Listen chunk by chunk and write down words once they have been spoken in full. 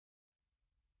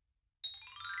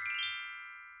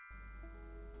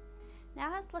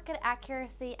Now let's look at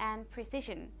accuracy and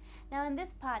precision. Now in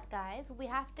this part, guys, we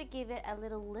have to give it a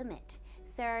little limit.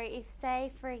 So if,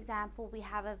 say, for example, we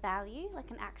have a value,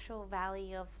 like an actual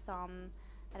value of some,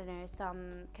 I don't know,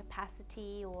 some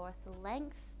capacity or some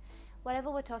length,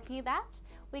 whatever we're talking about,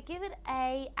 we give it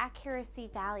a accuracy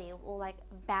value, or like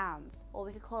bounds, or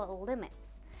we could call it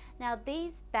limits. Now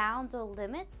these bounds or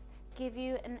limits give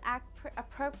you an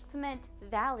approximate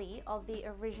value of the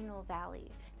original value.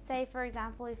 Say for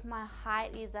example, if my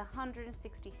height is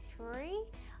 163,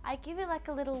 I give it like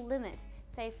a little limit.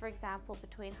 Say for example,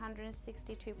 between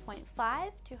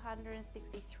 162.5 to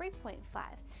 163.5.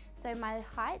 So my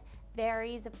height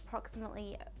varies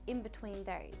approximately in between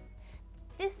those.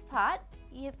 This part,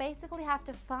 you basically have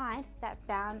to find that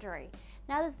boundary.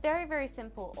 Now this is very, very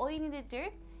simple. All you need to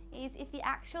do is, if the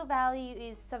actual value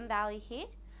is some value here,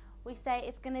 we say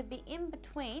it's going to be in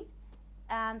between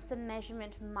some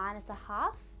measurement minus a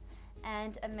half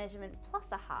and a measurement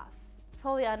plus a half.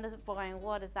 Probably wondering,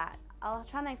 what is that? I'll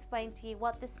try to explain to you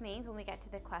what this means when we get to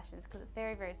the questions, because it's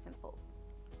very, very simple.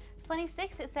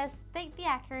 26, it says state the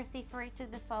accuracy for each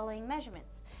of the following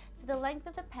measurements. So the length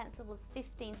of the pencil was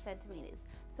 15 centimeters.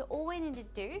 So all we need to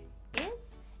do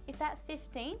is, if that's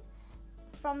 15,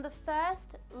 from the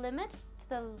first limit to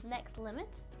the next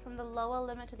limit, from the lower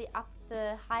limit to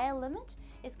the higher limit,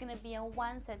 is going to be a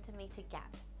 1 centimeter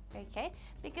gap. Okay,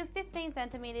 because 15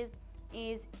 centimeters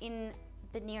is in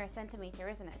the nearest centimeter,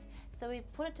 isn't it? So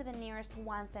we've put it to the nearest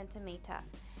 1 centimeter.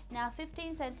 Now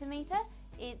 15 centimeter,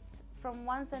 it's from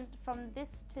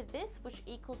this to this, which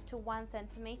equals to 1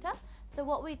 centimeter. So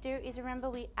what we do is, remember,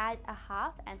 we add a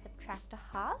half and subtract a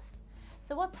half.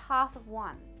 So what's half of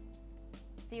 1?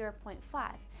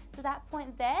 0.5. So that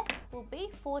point there will be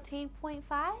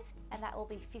 14.5, and that will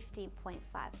be 15.5.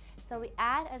 So we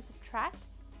add and subtract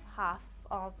half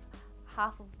of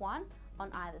 1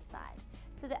 on either side.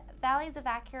 So the values of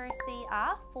accuracy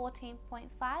are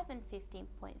 14.5 and 15.5.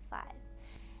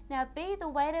 Now B, the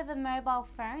weight of a mobile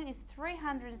phone is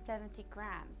 370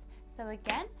 grams. So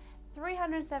again,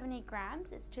 370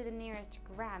 grams is to the nearest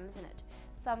gram, isn't it?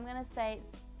 So I'm going to say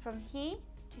it's from here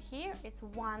to here, it's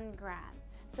 1 gram.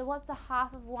 So what's a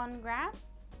half of 1 gram?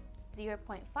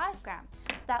 0.5 gram.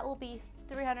 So that will be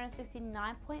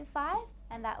 369.5,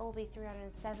 and that will be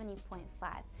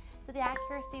 370.5. So the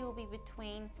accuracy will be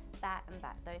between that and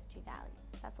that, those two values.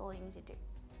 That's all you need to do.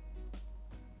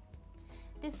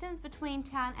 Distance between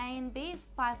town A and B is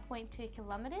 5.2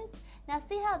 kilometers. Now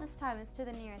see how this time is to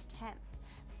the nearest tenth.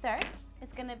 So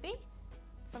it's going to be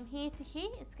from here to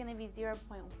here, it's going to be 0.1.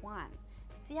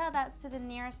 See how that's to the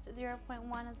nearest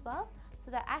 0.1 as well? So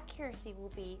the accuracy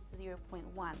will be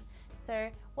 0.1.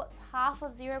 So what's half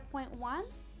of 0.1?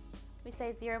 We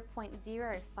say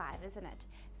 0.05, isn't it?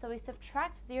 So we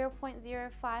subtract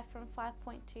 0.05 from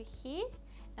 5.2 here,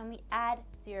 and we add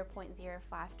 0.05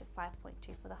 to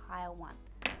 5.2 for the higher one,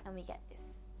 and we get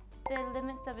this. The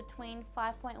limits are between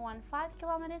 5.15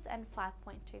 kilometers and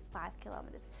 5.25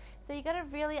 kilometers. So you got to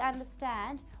really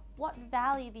understand what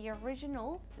value the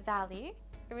original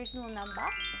number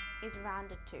is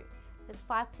rounded to. If it's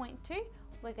 5.2,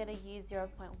 we're going to use 0.1.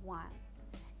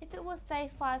 If it was, say,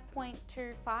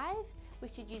 5.25, we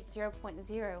should use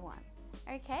 0.01.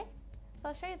 Okay, so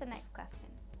I'll show you the next question.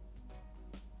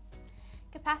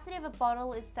 Capacity of a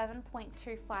bottle is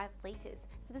 7.25 litres.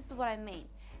 So this is what I mean.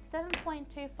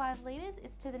 7.25 litres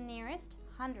is to the nearest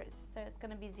hundredths, so it's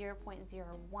going to be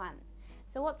 0.01.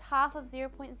 So what's half of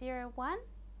 0.01?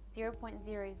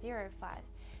 0.005.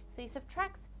 So you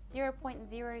subtract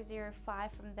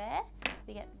 0.005 from there,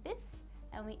 we get this,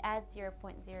 and we add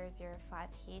 0.005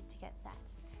 here to get that.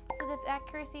 So the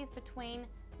accuracy is between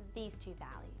these two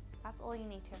values. That's all you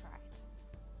need to write.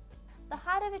 The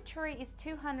height of a tree is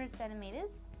 200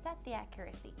 centimeters. Set the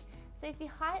accuracy. So if the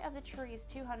height of the tree is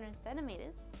 200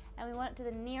 centimeters and we want it to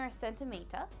the nearest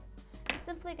centimeter, it's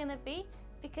simply going to be,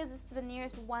 because it's to the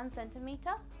nearest 1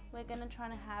 centimeter, we're going to try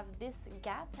to have this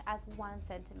gap as 1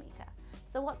 centimeter.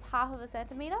 So what's half of a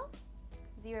centimeter?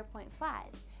 0.5.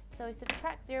 So we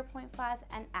subtract 0.5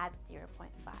 and add 0.5.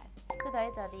 So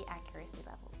those are the accuracy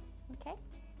levels. Okay?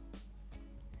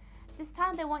 This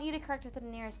time they want you to correct it to the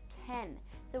nearest 10.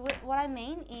 So what I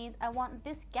mean is, I want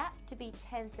this gap to be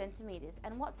 10 centimeters.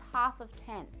 And what's half of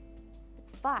 10?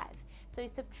 It's 5. So we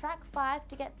subtract 5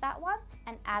 to get that one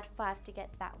and add 5 to get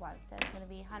that one. So it's going to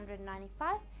be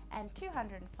 195 and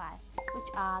 205, which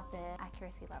are the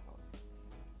accuracy levels.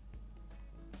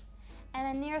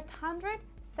 And the nearest 100,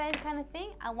 same kind of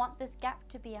thing. I want this gap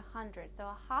to be 100. So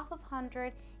a half of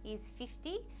 100 is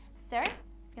 50. So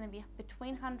it's going to be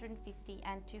between 150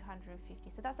 and 250.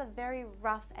 So that's a very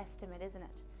rough estimate, isn't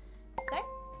it? So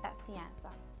that's the answer.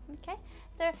 Okay,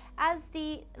 so as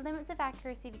the limits of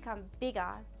accuracy become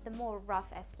bigger, the more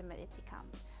rough estimate it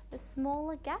becomes. The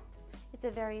smaller gap is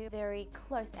a very, very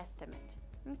close estimate.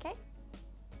 Okay?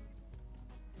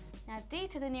 Now d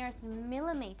to the nearest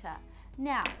millimeter.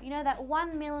 Now, you know that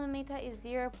 1 millimeter is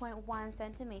 0.1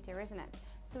 centimeter, isn't it?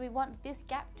 So we want this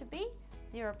gap to be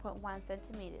 0.1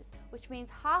 centimeters, which means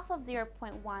half of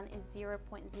 0.1 is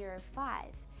 0.05.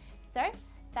 So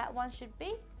that one should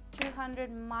be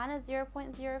 200 minus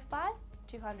 0.05,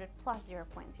 200 plus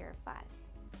 0.05.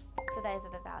 So those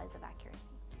are the values of accuracy.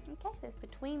 Okay, so it's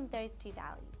between those two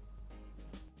values.